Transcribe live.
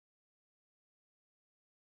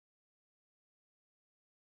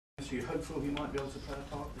So you're hopeful he might be able to play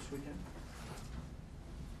a part this weekend?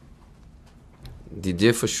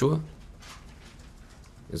 Didier for sure.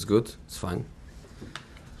 It's good, it's fine.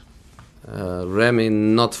 Remy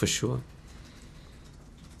not for sure.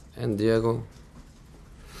 And Diego,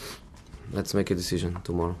 let's make a decision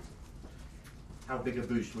tomorrow. How big a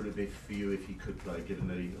boost would it be for you if he could play, given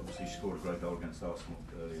that he obviously scored a great goal against Arsenal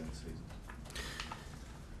earlier in the season?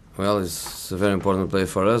 Well, it's a very important play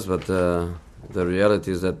for us, but the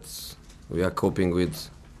reality is that we are coping with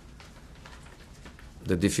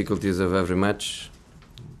the difficulties of every match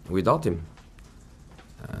without him.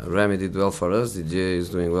 Remy did well for us, Didier is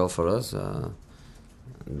doing well for us.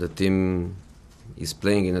 The team is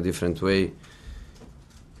playing in a different way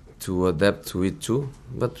to adapt to it too,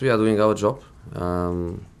 but we are doing our job.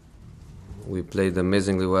 We played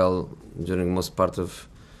amazingly well during most part of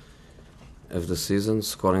the season,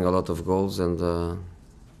 scoring a lot of goals and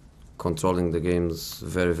controlling the games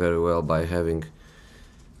very, very well by having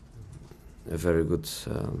a very good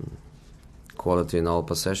quality in our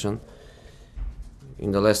possession.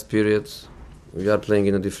 In the last period, we are playing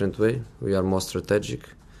in a different way. We are more strategic.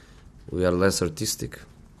 We are less artistic.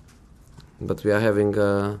 But we are having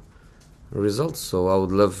results. So I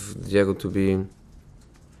would love Diego to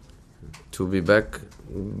be back.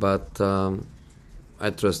 But I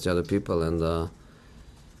trust the other people. And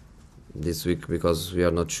this week, because we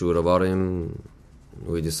are not sure about him,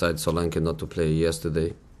 we decided Solanke not to play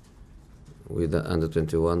yesterday with the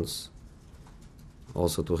under-21s.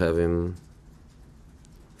 Also to have him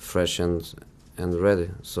fresh and ready.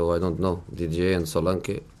 So I don't know, Didier and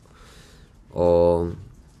Solanke or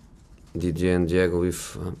Didier and Diego,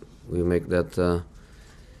 if we make that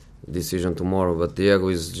decision tomorrow. But Diego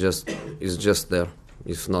is just there.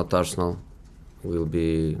 If not Arsenal, will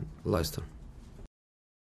be Leicester.